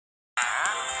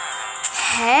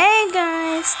Hey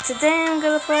guys, today I'm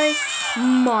gonna play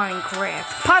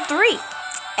Minecraft Part 3.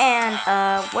 And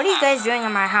what are you guys doing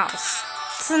in my house?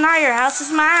 This is not your house, this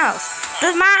is my house.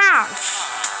 This is my house.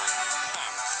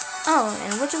 Oh,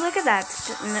 and would you look at that?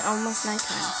 It's almost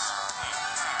nighttime.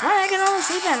 What? I can only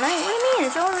sleep at night? What do you mean?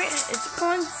 It's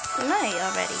going night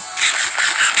already.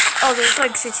 Oh, there's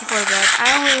like 64 beds. I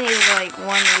only need like 1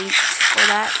 week for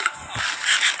that.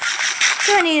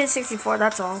 So I needed 64,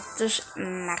 that's all. Just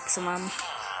maximum.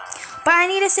 But I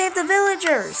need to save the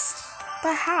villagers.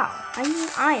 But how? I need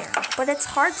iron. But it's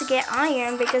hard to get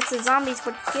iron because the zombies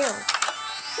would kill.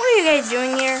 What are you guys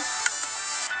doing here?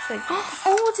 It's like,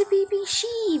 oh, it's a baby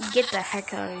sheep. Get the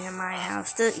heck out of here, my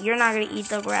house. You're not going to eat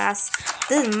the grass.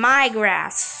 This is my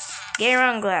grass. Get your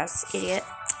own grass, idiot.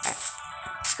 Right,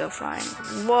 let's go find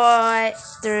what?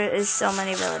 There is so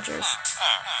many villagers.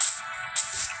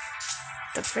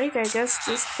 The freak, I guess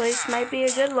this place might be a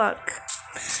good luck.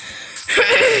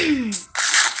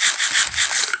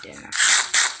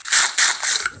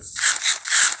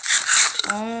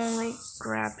 Holy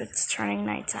crap, it's turning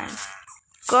nighttime.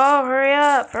 Go, hurry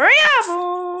up! Hurry up!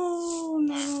 Oh,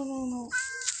 no.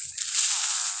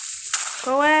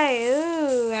 Go away.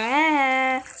 Ooh,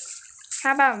 ah.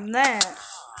 How about that?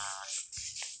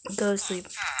 Go to sleep.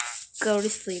 Go to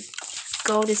sleep.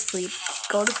 Go to sleep.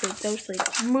 Go to sleep. Go to sleep.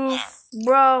 Move.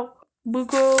 Bro,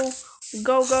 go.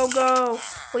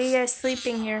 What are you guys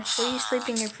sleeping here? What are you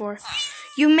sleeping here for?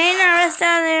 You may not rest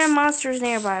out there, monsters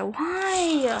nearby.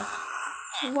 Why?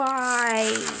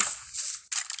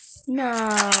 No.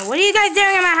 What are you guys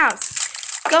doing in my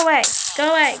house? Go away.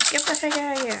 Get the heck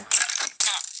out of here.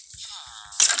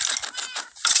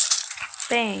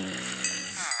 Bang.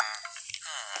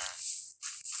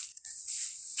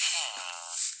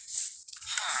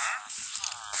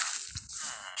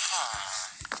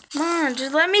 Come on,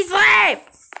 just let me sleep!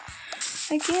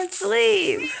 I can't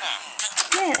sleep.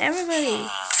 Man, everybody.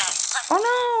 Oh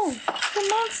no! The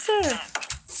monster!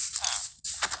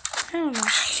 I don't know.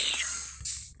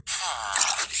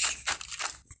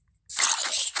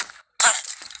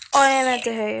 Oh, I meant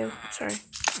to hit you. Sorry.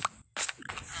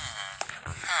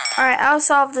 Alright, I'll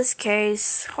solve this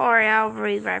case. Hurry, I'll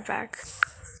be right back.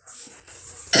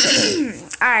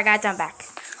 Alright, guys, I'm back.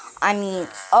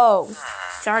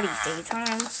 It's already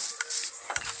daytime.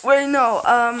 Wait, no,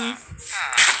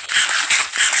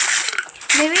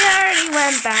 maybe I already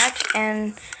went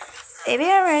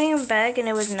back and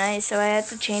it was nice, so I had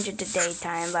to change it to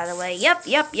daytime, by the way. Yep,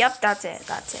 that's it.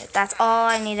 That's all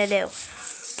I need to do.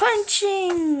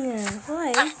 Punching!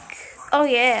 Like, oh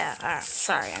yeah.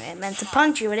 Sorry, I meant to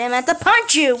punch you. I didn't meant to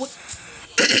punch you!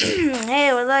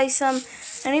 Hey, would like some...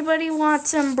 Anybody want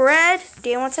some bread? Do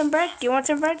you want some bread?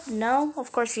 No?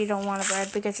 Of course you don't want a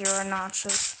bread because you're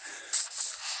obnoxious.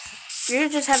 You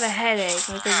just have a headache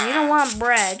because you don't want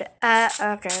bread. Okay,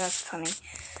 that's funny.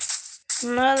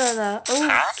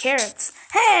 Oh, carrots.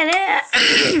 Hey,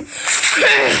 I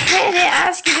didn't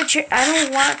ask you to trade. I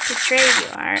don't want to trade you.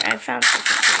 Alright, I found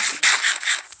something.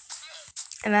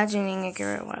 Imagining a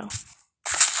carrot well.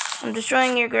 I'm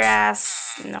destroying your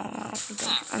grass. No,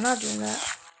 I'm not doing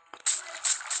that.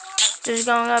 Just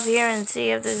going up here and see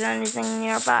if there's anything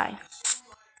nearby.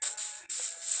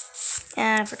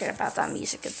 And forget about that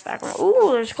music in the background.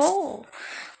 Ooh, there's coal.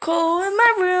 Coal in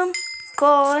my room.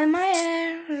 Coal in my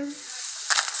air.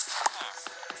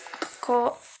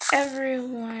 Coal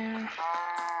everywhere.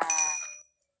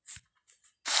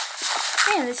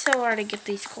 Man, it's so hard to get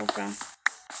these coal from.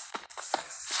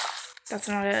 That's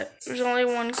not it. There's only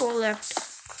 1 coal left.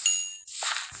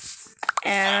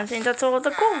 And I think that's all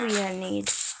the coal we need.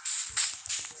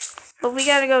 But we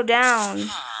gotta go down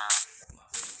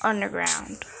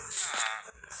underground.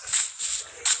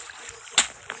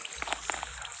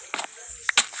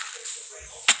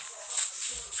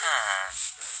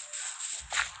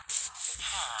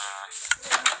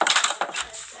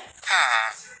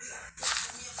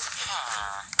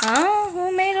 Huh?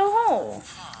 Who made a hole?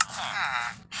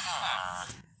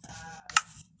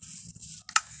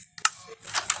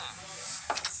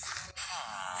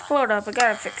 Hold up, I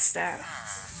gotta fix that.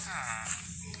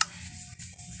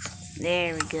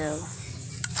 There we go.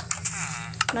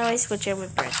 No, I switch it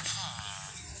with bread.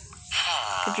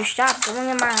 Could you stop going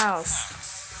in my house?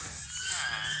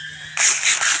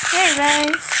 Hey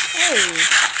guys! Hey!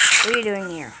 What are you doing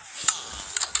here?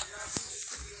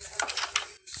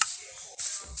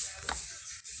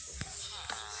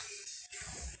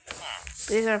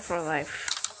 These are for life.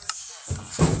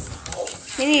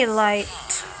 We need light.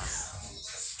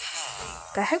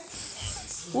 The heck?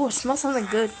 Ooh, it smells something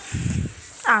good.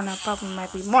 I don't know, probably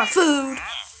might be more food.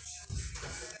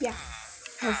 Yeah,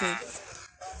 more food.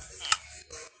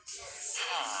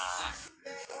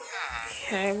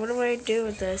 Okay, what do I do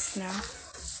with this now?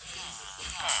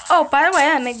 Oh, by the way,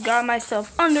 I got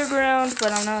myself underground,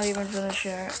 but I'm not even gonna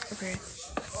share it. Okay.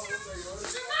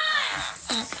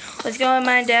 Let's go and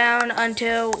mine down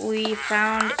until we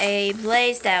found a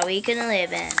place that we can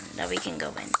live in, that we can go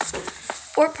in.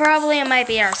 Or probably it might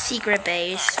be our secret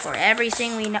base for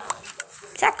everything we know.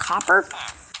 Is that copper?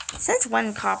 Since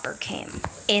when copper came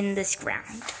in this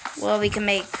ground? Well, we can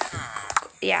make,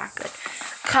 yeah, good.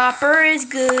 Copper is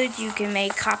good. You can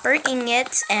make copper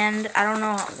ingots, and I don't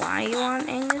know why you want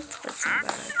ingots, but it's not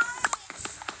bad.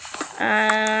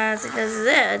 I think this is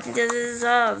it. I think this is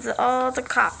all the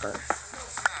copper.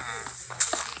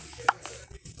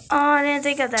 Oh, I didn't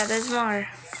think of that. There's more.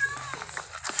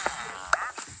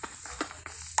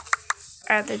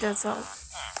 I think that's all.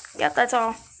 Yep, that's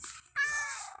all.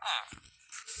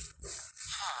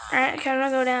 Alright, can I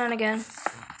go down again?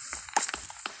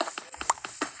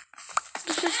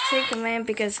 Let's just take a minute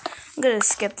because I'm gonna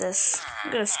skip this.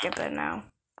 I'm gonna skip it now.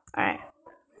 Alright.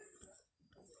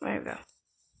 There we go.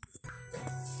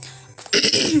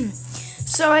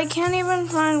 So I can't even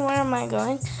find where am I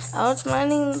going. I was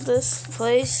mining this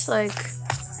place like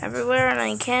everywhere and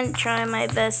I can't try my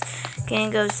best.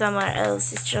 Can't go somewhere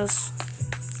else. It's just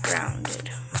grounded.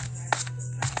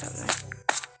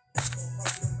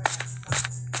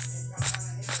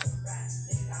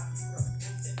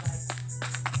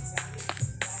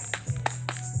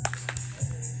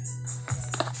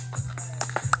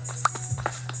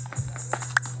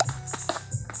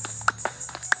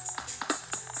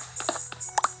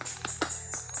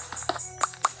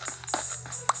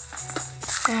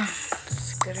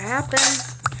 This could happen.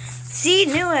 See,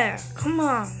 new air. Come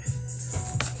on.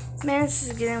 Man, this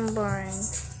is getting boring.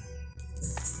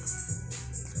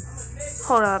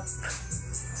 Hold up.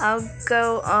 I'll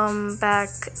go back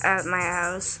at my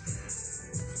house.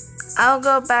 I'll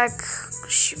go back.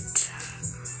 Shoot.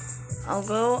 I'll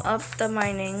go up the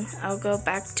mining. I'll go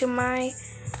back to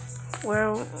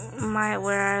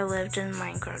where I lived in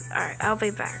Minecraft. Alright, I'll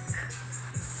be back.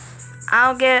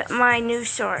 I'll get my new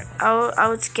sword.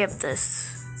 I'll skip this.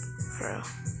 Bro.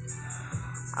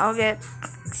 I'll get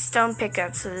stone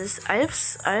pickaxes. I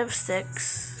have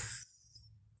 6.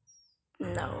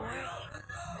 No.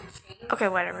 Okay,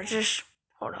 whatever. Just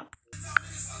hold up.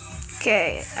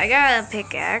 Okay, I got a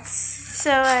pickaxe,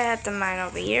 so I have to mine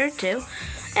over here too.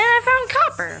 And I found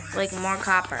copper, like more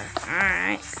copper.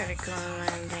 Alright, gotta go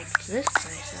and back to this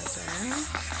place.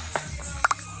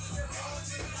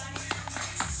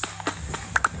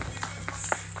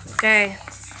 Okay.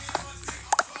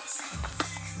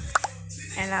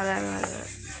 And now that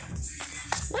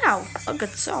wow, a good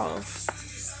solve.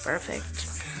 Perfect.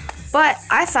 But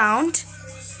I found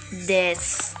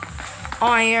this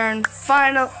iron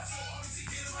final.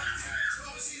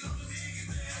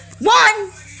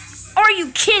 One! Are you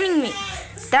kidding me?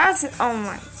 That's oh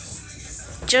my.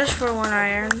 Just for 1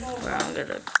 iron, bro, I'm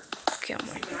gonna kill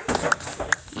my.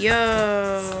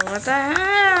 Yo, what the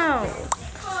hell?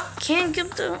 Can't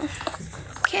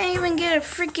even get a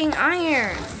freaking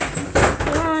iron.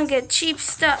 I wanna get cheap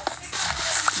stuff.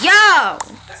 Yo!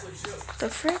 The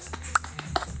frick?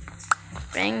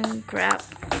 Bang crap.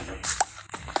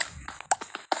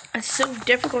 It's so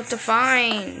difficult to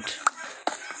find.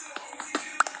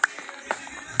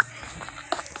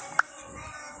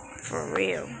 For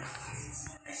real.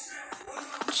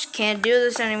 Just can't do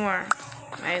this anymore.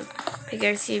 My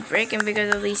pickaxe keeps breaking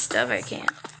because of these stuff I can't.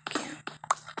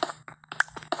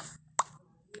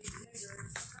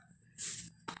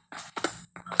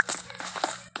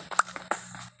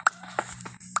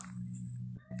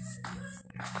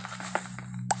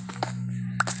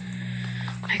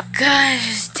 My God,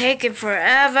 it's taking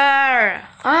forever.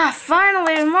 Ah,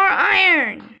 finally, more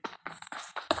iron.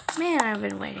 Man, I've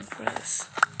been waiting for this.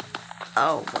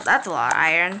 Oh, well, that's a lot of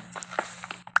iron.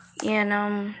 Yeah, no,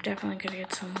 I'm definitely gonna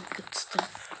get some good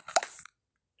stuff.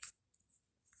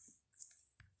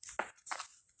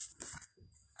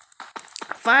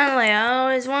 Finally, I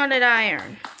always wanted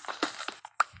iron.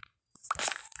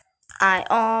 I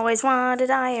always wanted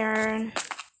iron.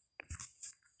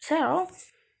 So,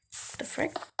 the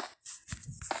frick?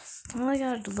 I only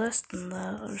got less than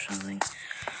that or something.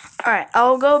 Alright,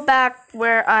 I'll go back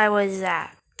where I was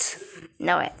at.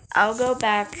 No, wait. I'll go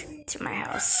back to my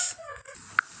house.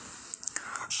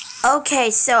 Okay,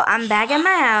 so I'm back at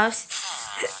my house.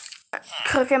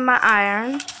 Cooking my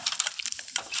iron.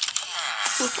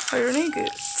 With iron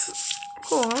ingots.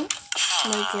 Go on.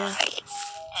 Like, yeah.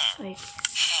 Like.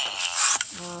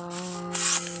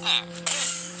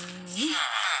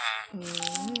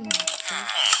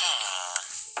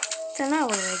 So now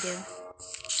what do?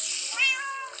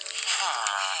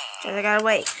 So I gotta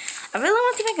wait. I really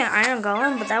want to make an iron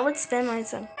golem, but that would spend my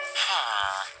time.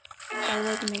 I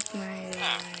would make my.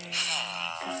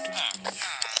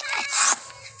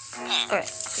 Alright,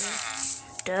 so.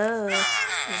 Duh.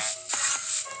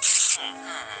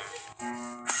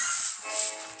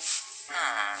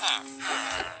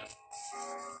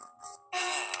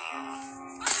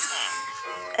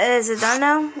 Is it done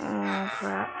now? Oh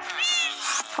crap.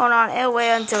 Hold on, it'll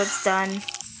wait until it's done.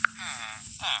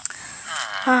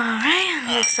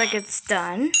 Alright, looks like it's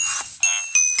done.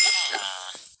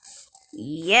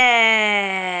 Yay!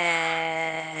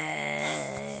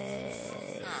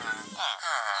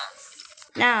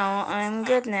 Now, I'm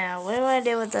good now. What do I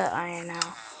do with the iron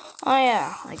now? Oh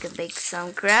yeah, I could make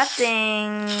some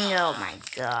crafting. Oh my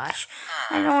gosh.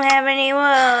 I don't have any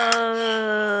wood.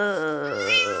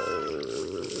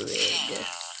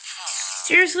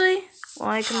 Seriously? Well,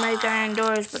 I can make iron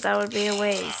doors, but that would be a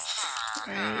waste.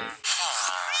 Right?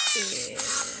 Yeah.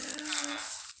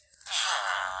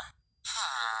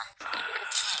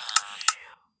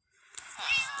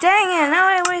 Dang it, now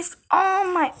I waste all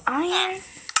my iron.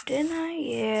 Didn't I?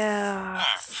 Yeah.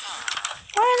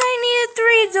 Why did I need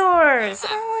 3 doors?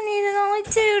 I only needed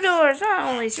 2 doors, not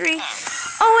only 3.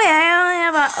 Oh wait, I only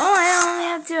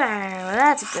have 2 iron. Well,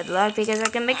 that's good luck because I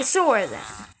can make a sword then.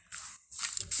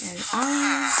 An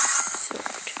iron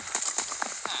sword.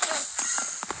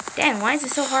 Dang, why is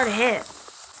it so hard to hit?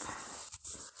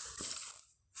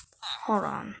 Hold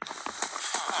on.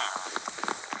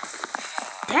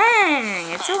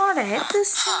 Dang, it's so hard to hit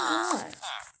this thing. What?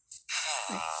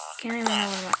 I can't even know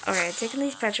what I'm. Okay, taking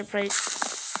these pressure plates.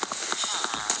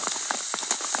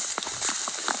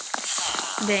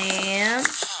 Damn,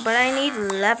 but I need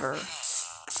lever.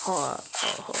 Hold up.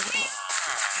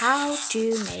 How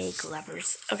to make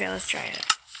levers? Okay, let's try it.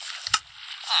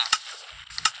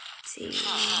 See,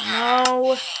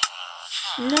 no.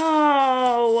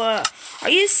 Are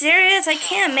you serious? I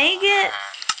can't make it.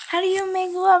 How do you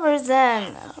make levers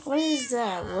then? What is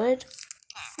that? Wood?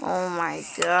 Oh my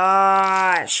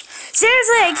gosh!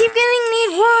 Seriously, I keep getting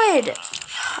need wood.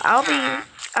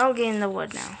 I'll gain the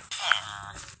wood now.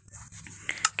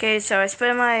 Okay, so I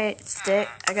spent my stick.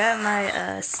 I got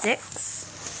my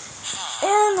sticks,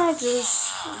 and I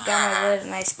just got my wood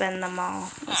and I spent them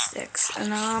all the sticks, and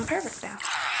now I'm perfect now.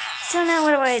 So now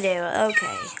what do I do?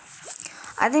 Okay,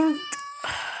 I think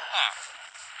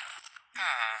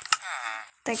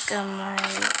I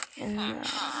might.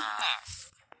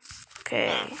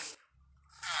 Okay, I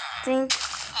think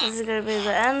this is gonna be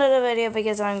the end of the video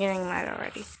because I'm getting mad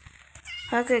already.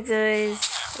 Okay, guys,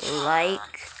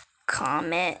 like,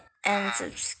 comment, and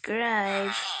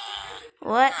subscribe.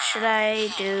 What should I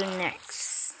do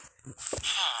next?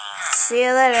 See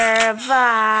you later.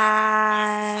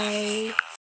 Bye.